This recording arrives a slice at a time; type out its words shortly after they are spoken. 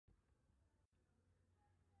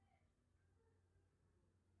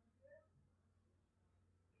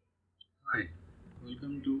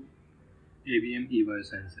Welcome to ABM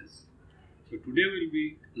BioAffairs. So today we'll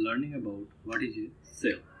be learning about what is a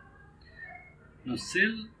cell. Now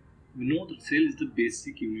we know that cell is the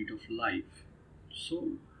basic unit of life. So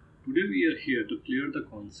today we are here to clear the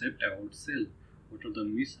concept about cell. What are the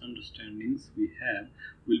misunderstandings we have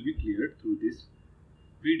will be cleared through this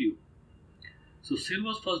video. So cell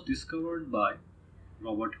was first discovered by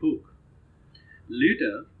Robert Hooke.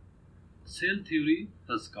 Later, cell theory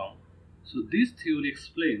has come. So this theory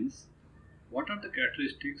explains what are the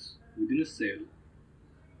characteristics within a cell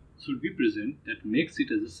should be present that makes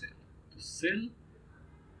it as a cell. The cell,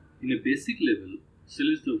 in a basic level, cell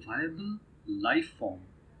is the viable life form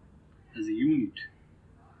as a unit.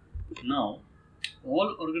 Now,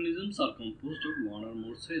 all organisms are composed of one or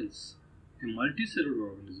more cells. A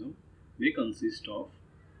multicellular organism may consist of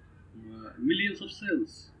millions of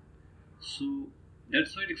cells. So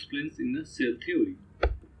that's why it explains in the cell theory.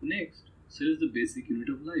 Next, cell is the basic unit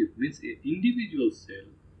of life. Means an individual cell,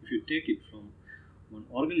 if you take it from one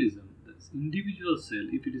organism, this individual cell,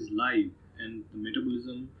 if it is live and the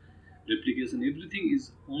metabolism, replication, everything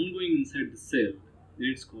is ongoing inside the cell, then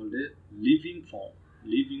it's called a living form,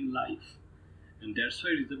 living life. And that's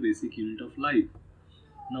why it is the basic unit of life.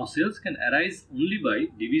 Now cells can arise only by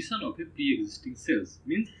division of a pre-existing cells.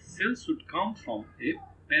 Means cells should come from a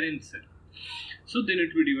parent cell. So then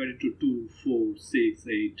it will be divided to 2, 4, 6,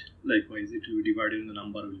 8. Likewise, it will be divided and the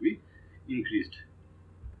number will be increased.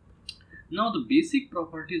 Now the basic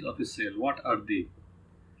properties of a cell, what are they?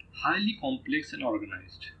 Highly complex and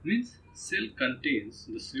organized. Means cell contains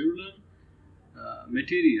the cellular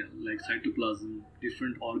material like cytoplasm,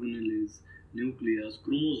 different organelles, nucleus,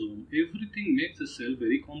 chromosome. Everything makes a cell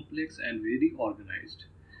very complex and very organized.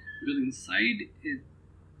 Because inside a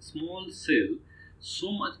small cell,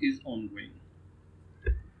 so much is ongoing.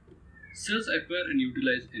 Cells acquire and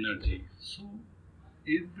utilize energy. So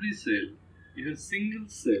every cell, even single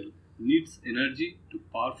cell, needs energy to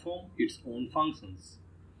perform its own functions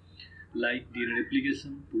like DNA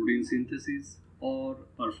replication, protein synthesis, or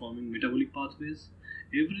performing metabolic pathways.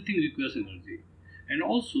 Everything requires energy, and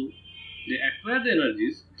also they acquire the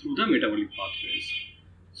energies through the metabolic pathways.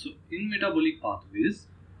 So in metabolic pathways,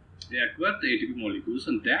 they acquire the ATP molecules,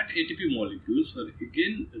 and that ATP molecules are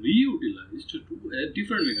again reutilized to a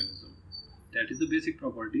different mechanism. That is the basic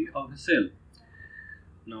property of a cell.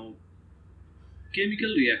 Now, chemical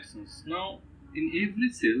reactions. Now, in every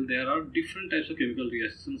cell, there are different types of chemical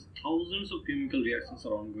reactions. Thousands of chemical reactions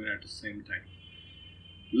are ongoing at the same time.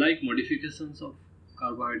 Like modifications of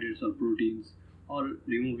carbohydrates or proteins, or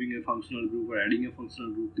removing a functional group or adding a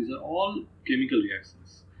functional group. These are all chemical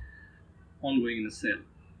reactions ongoing in a cell.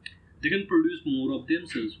 They can produce more of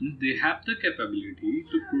themselves. Means they have the capability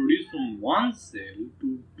to produce from one cell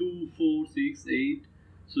to 2, 4, 6, 8.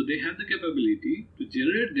 So they have the capability to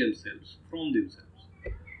generate themselves from themselves.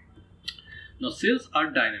 Now cells are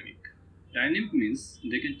dynamic. Dynamic means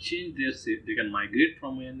they can change their shape. They can migrate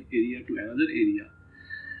from an area to another area.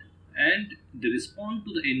 And they respond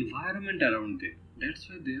to the environment around them. That's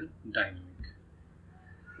why they are dynamic.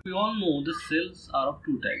 We all know the cells are of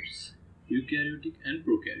two types, eukaryotic and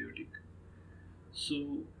prokaryotic.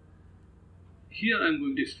 So here I am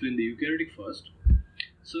going to explain the eukaryotic first.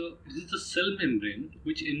 So this is the cell membrane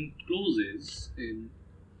which encloses a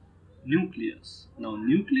nucleus. Now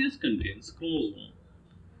nucleus contains chromosome,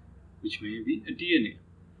 which may be a DNA.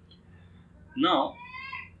 Now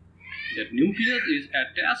that nucleus is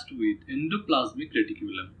attached with endoplasmic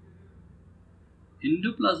reticulum.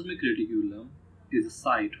 Endoplasmic reticulum is a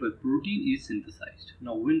site where protein is synthesized.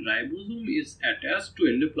 Now when ribosome is attached to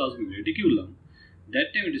endoplasmic reticulum,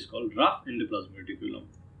 that time it is called rough endoplasmic reticulum.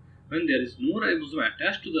 When there is no ribosome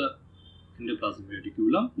attached to the endoplasmic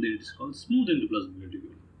reticulum, then it is called smooth endoplasmic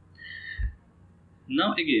reticulum.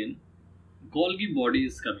 Now again, Golgi body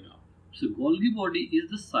is coming up. So Golgi body is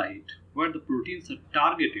the site where the proteins are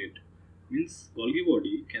targeted. Means Golgi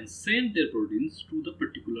body can send their proteins to the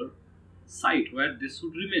particular site where they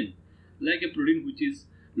should remain. Like a protein which is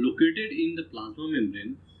located in the plasma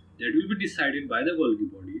membrane, that will be decided by the Golgi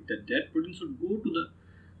body that that protein should go to the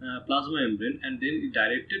plasma membrane, and then it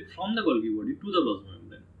directed from the Golgi body to the plasma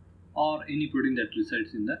membrane, or any protein that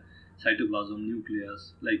resides in the cytoplasm,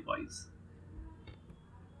 nucleus, likewise.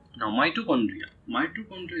 Now mitochondria.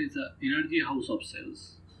 Mitochondria is the energy house of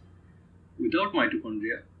cells. Without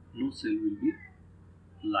mitochondria, no cell will be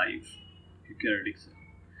live, eukaryotic cell.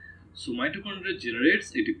 So mitochondria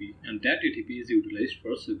generates ATP, and that ATP is utilized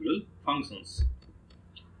for several functions.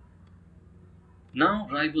 Now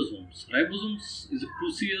ribosomes. Ribosomes is a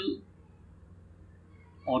crucial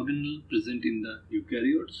organelle present in the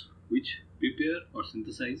eukaryotes which prepare or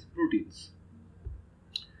synthesize proteins.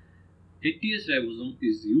 ATS ribosome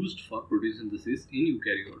is used for protein synthesis in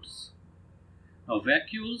eukaryotes. Now,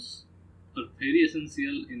 vacuoles are very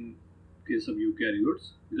essential in case of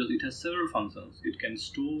eukaryotes because it has several functions. It can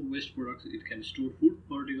store waste products, it can store food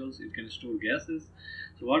particles, it can store gases.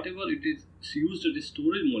 So whatever it is used as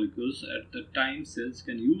storage molecules, at the time cells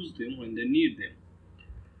can use them when they need them.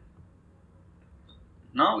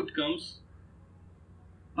 Now it comes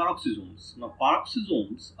peroxisomes. Now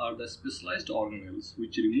peroxisomes are the specialized organelles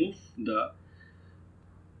which remove the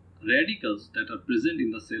radicals that are present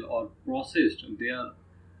in the cell or processed.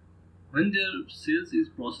 When their cells is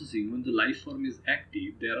processing, when the life form is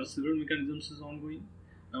active, there are several mechanisms is ongoing.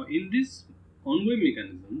 Now in these ongoing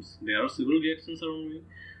mechanisms, there are several reactions are ongoing.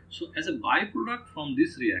 So as a byproduct from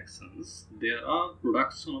these reactions, there are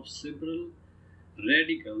production of several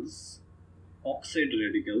radicals, oxide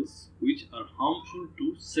radicals, which are harmful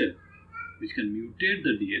to cell, which can mutate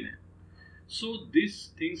the DNA. So these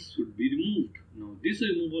things should be removed. Now this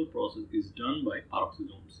removal process is done by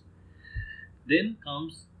peroxisomes. Then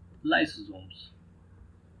comes lysosomes.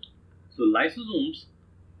 So lysosomes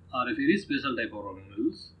are a very special type of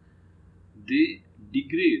organelles. They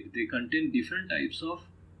degrade, they contain different types of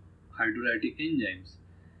hydrolytic enzymes.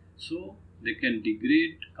 So they can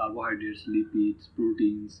degrade carbohydrates, lipids,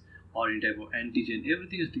 proteins, or any type of antigen.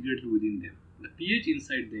 Everything is degraded within them. The pH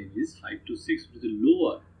inside them is 5 to 6, which is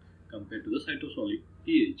lower compared to the cytosolic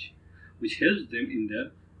pH, which helps them in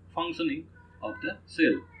their functioning of the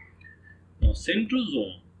cell. Now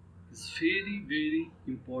centrosome is very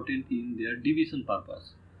important in their division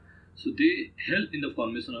purpose. So they help in the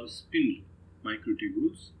formation of spindle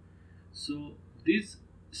microtubules. So this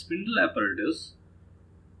spindle apparatus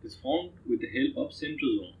is formed with the help of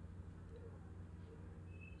centrosome.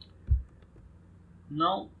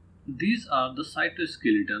 Now these are the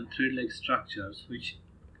cytoskeleton thread-like structures which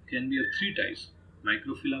can be of three types: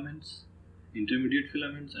 microfilaments, intermediate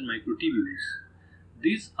filaments, and microtubules.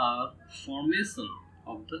 These are formation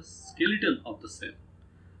of the skeleton of the cell.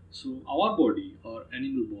 So our body or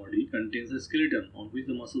animal body contains a skeleton on which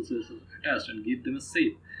the muscle cells are attached and give them a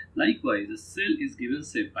shape. Likewise, a cell is given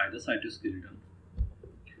shape by the cytoskeleton.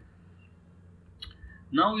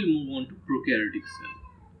 Now we'll move on to prokaryotic cell.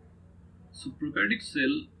 So prokaryotic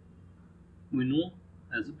cell we know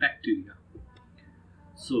as a bacteria.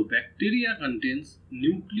 So bacteria contains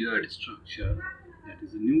nucleoid structure, that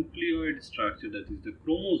is the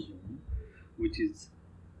chromosome, which is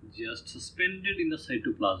just suspended in the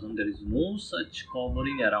cytoplasm. There is no such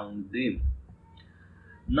covering around them.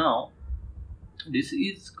 Now this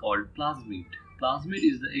is called plasmid. Plasmid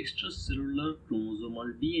is the extracellular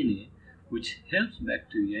chromosomal DNA which helps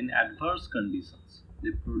bacteria in adverse conditions.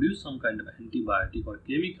 They produce some kind of antibiotic or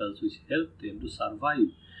chemicals which help them to survive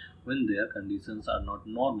when their conditions are not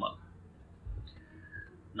normal.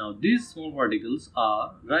 Now these small particles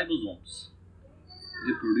are ribosomes.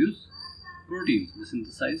 They produce proteins, they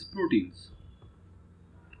synthesize proteins.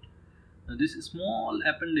 Now these small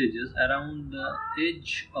appendages around the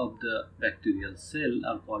edge of the bacterial cell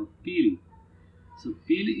are called pili. So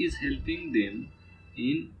pili is helping them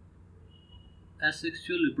in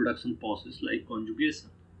asexual reproduction process like conjugation.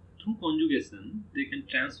 Through conjugation, they can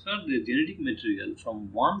transfer their genetic material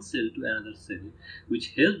from one cell to another cell, which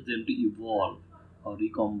helps them to evolve or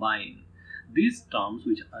recombine. These terms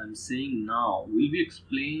which I am saying now will be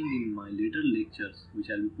explained in my later lectures, which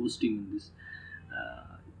I will be posting in this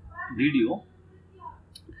video.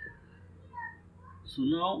 So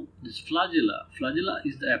now this flagella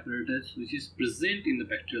is the apparatus which is present in the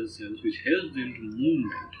bacterial cells which helps them to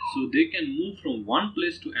movement. So they can move from one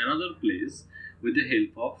place to another place with the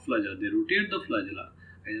help of flagella. They rotate the flagella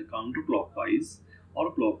either counterclockwise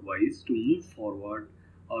or clockwise to move forward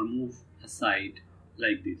or move aside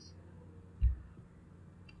like this.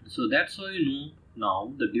 So that's how you know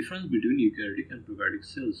now the difference between eukaryotic and prokaryotic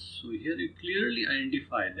cells. So here you clearly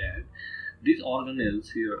identify that these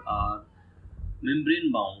organelles here are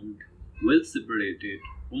membrane bound, well separated,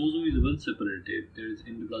 chromosome is well separated, there is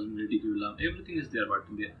endoplasmic reticulum, everything is there, but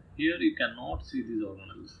here you cannot see these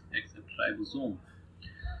organelles except ribosome.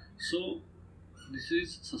 So this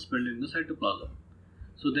is suspended in the cytoplasm.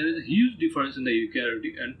 So there is a huge difference in the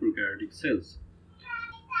eukaryotic and prokaryotic cells.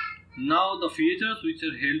 Now the features which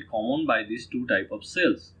are held common by these two types of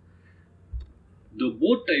cells. The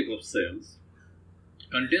both type of cells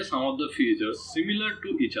contain some of the features similar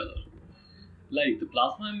to each other. Like the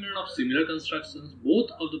plasma membrane of similar constructions, both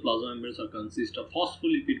of the plasma membranes are consist of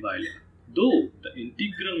phospholipid bilayer. Though the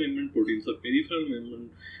integral membrane proteins or peripheral membrane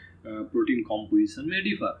protein composition may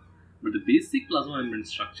differ, but the basic plasma membrane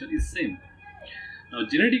structure is same. Now,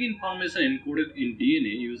 genetic information encoded in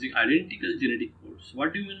DNA using identical genetic codes.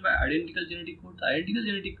 What do you mean by identical genetic code? Identical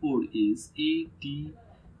genetic code is A, T,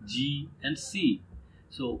 G, and C.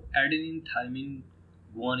 So, adenine, thymine,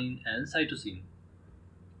 guanine, and cytosine.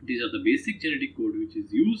 These are the basic genetic code which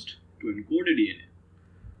is used to encode a DNA.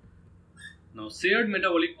 Now, shared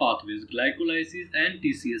metabolic pathways, glycolysis and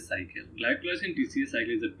TCA cycle. Glycolysis and TCA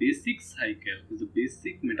cycle is a basic cycle, is a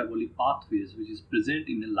basic metabolic pathways which is present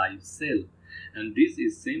in a live cell, and this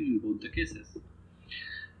is same in both the cases.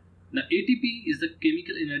 Now, ATP is the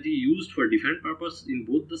chemical energy used for different purposes in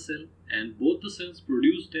both the cell, and both the cells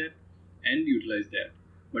produce that and utilize that.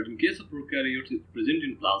 But in case of prokaryotes, it is present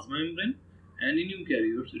in plasma membrane, and in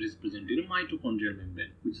eukaryotes, it is present in a mitochondrial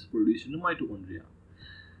membrane, which is produced in the mitochondria.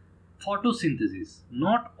 Photosynthesis.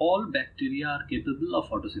 Not all bacteria are capable of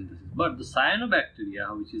photosynthesis, but the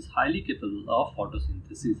cyanobacteria, which is highly capable of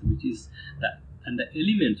photosynthesis, which is the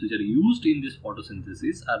elements which are used in this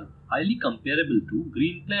photosynthesis are highly comparable to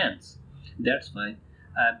green plants. That's why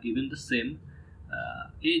I have given the same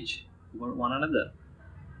age over one another.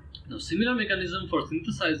 Now, similar mechanism for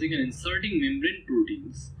synthesizing and inserting membrane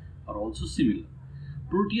proteins are also similar.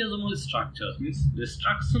 Proteasomal structures means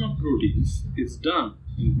destruction of proteins is done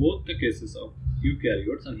in both the cases of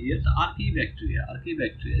eukaryotes, and here the archaebacteria.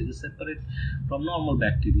 Archaebacteria is separate from normal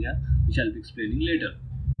bacteria, which I'll be explaining later.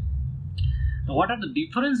 Now, what are the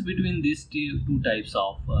difference between these two types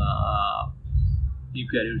of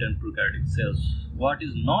eukaryote and prokaryotic cells? What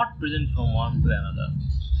is not present from one to another?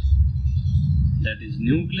 That is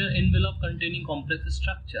nuclear envelope containing complex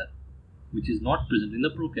structure, which is not present in the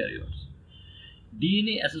prokaryotes.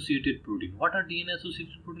 DNA associated protein. What are DNA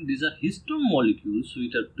associated protein? These are histone molecules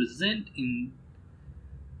which are present in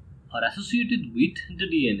or associated with the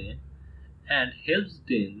DNA and helps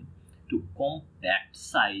them to compact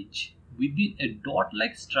size within a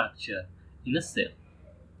dot-like structure in a cell.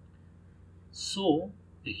 So,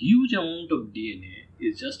 a huge amount of DNA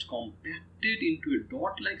is just compacted into a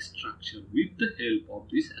dot-like structure with the help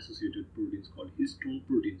of these associated proteins called histone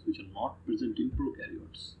proteins, which are not present in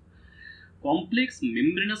prokaryotes. Complex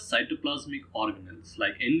membranous cytoplasmic organelles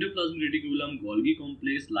like endoplasmic reticulum, Golgi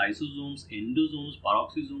complex, lysosomes, endosomes,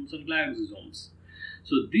 peroxisomes, and glyoxysomes.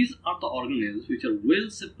 So these are the organelles which are well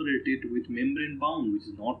separated with membrane bound, which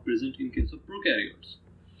is not present in case of prokaryotes.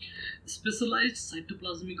 Specialized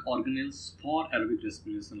cytoplasmic organelles for aerobic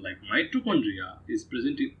respiration like mitochondria is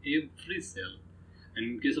present in every cell,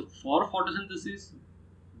 and in case of for photosynthesis,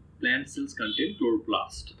 plant cells contain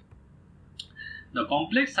chloroplast. The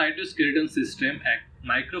complex cytoskeleton system act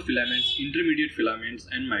microfilaments, intermediate filaments,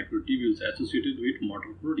 and microtubules associated with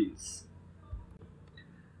motor proteins.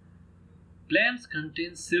 Plants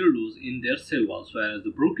contain cellulose in their cell walls, whereas the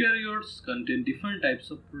prokaryotes contain different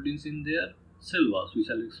types of proteins in their cell walls, which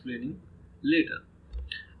I will explain later.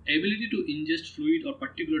 Ability to ingest fluid or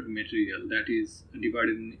particulate material, that is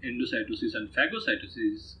divided in endocytosis and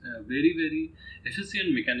phagocytosis, is a very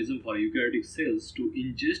efficient mechanism for eukaryotic cells to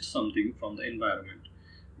ingest something from the environment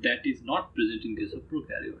that is not present in case of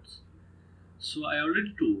prokaryotes. So I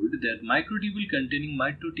already told that microtubule containing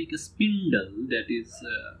mitotic spindle that is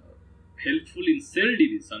helpful in cell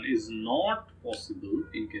division is not possible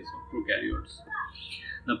in case of prokaryotes.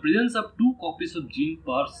 The presence of 2 copies of gene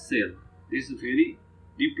per cell is very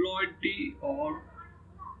diploid, or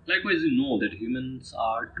likewise you know that humans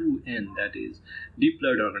are 2N, that is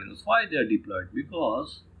diploid organisms. Why they are diploid?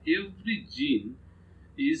 Because every gene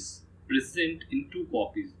is present in 2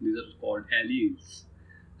 copies. These are called alleles.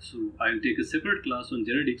 So I will take a separate class on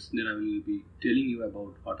genetics, then I will be telling you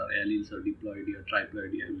about what are alleles or diploidy or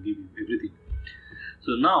triploidy. I will give you everything.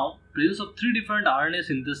 So now, presence of 3 different RNA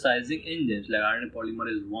synthesizing enzymes like RNA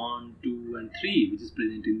polymerase 1, 2 and 3, which is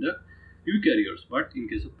present in the eukaryotes, but in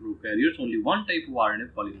case of prokaryotes only one type of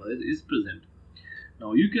RNA polymerase is present.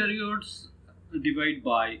 Now eukaryotes divide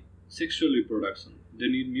by sexual reproduction. They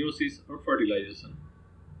need meiosis or fertilization.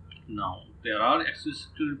 Now there are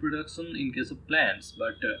asexual reproduction in case of plants,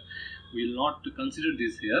 but we will not consider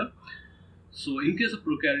this here. So in case of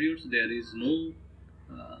prokaryotes there is no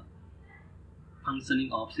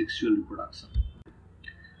functioning of sexual reproduction.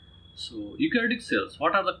 So eukaryotic cells,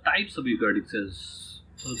 what are the types of eukaryotic cells?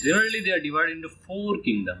 So generally they are divided into 4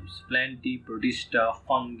 kingdoms: Plantae, Protista,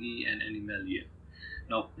 Fungi and Animalia.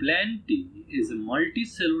 Now Plantae is a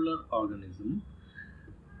multicellular organism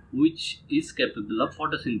which is capable of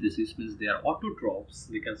photosynthesis, means they are autotrophs,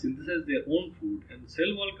 they can synthesize their own food, and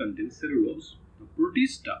cell wall contains cellulose. Now,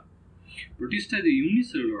 Protista is a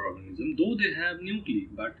unicellular organism, though they have nuclei,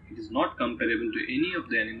 but it is not comparable to any of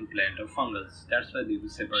the animal, plant or fungus. That's why they will be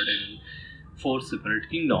separated in 4 separate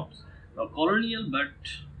kingdoms. Now, colonial but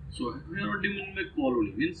So here what do you mean by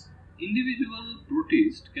colony? Means individual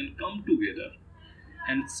protists can come together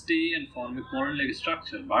and stay and form a colony-like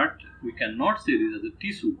structure, but we cannot say this as a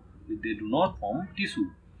tissue. They do not form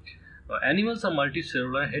tissue. Now, animals are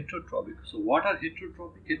multicellular and heterotrophic. So what are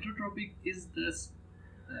heterotrophic? Heterotrophic is this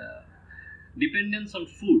dependence on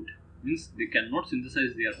food. Means they cannot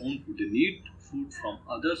synthesize their own food. They need food from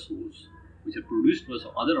other sources which are produced by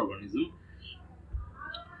some other organism.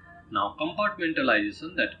 Now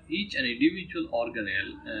compartmentalization, that each an individual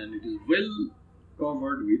organelle and it is well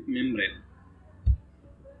covered with membrane.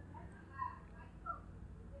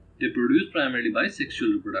 They produce primarily by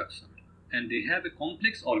sexual reproduction and they have a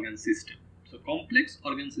complex organ system. So complex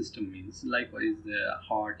organ system means likewise the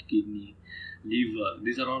heart, kidney, liver,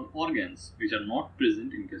 these are all organs which are not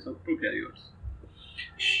present in case of prokaryotes.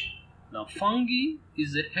 Now fungi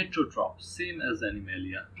is a heterotroph, same as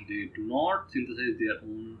animalia. They do not synthesize their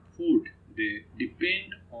own food. They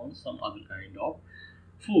depend on some other kind of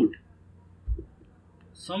food.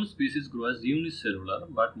 Some species grow as unicellular,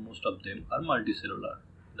 but most of them are multicellular.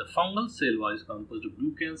 The fungal cell wall is composed of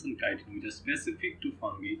glucans and chitin, which are specific to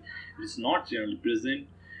fungi. It is not generally present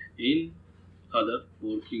in other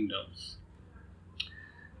 4 kingdoms.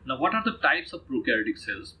 Now, what are the types of prokaryotic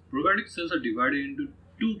cells? Prokaryotic cells are divided into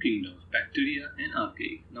 2 kingdoms, bacteria and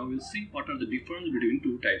archaea. Now, we'll see what are the difference between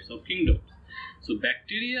 2 types of kingdoms. So,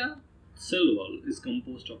 bacteria cell wall is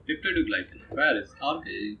composed of peptidoglycan, whereas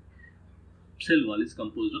archaea cell wall is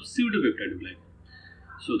composed of pseudopeptidoglycan.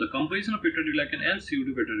 So the composition of peptidoglycan and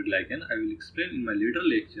pseudopeptidoglycan I will explain in my later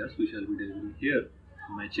lectures, which I will be delivering here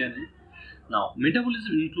on my channel. Now,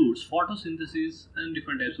 metabolism includes photosynthesis and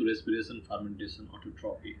different types of respiration, fermentation,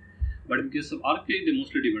 autotrophy. But in case of archaea, they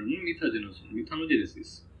mostly depend on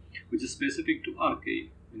methanogenesis, which is specific to archaea.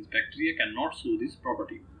 Means bacteria cannot show this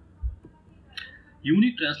property.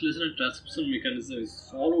 Unique translation and transcription mechanism is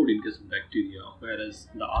followed in case of bacteria, whereas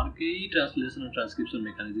the archaea translation and transcription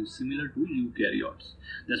mechanism is similar to eukaryotes.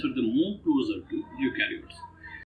 That's why they're more closer to eukaryotes.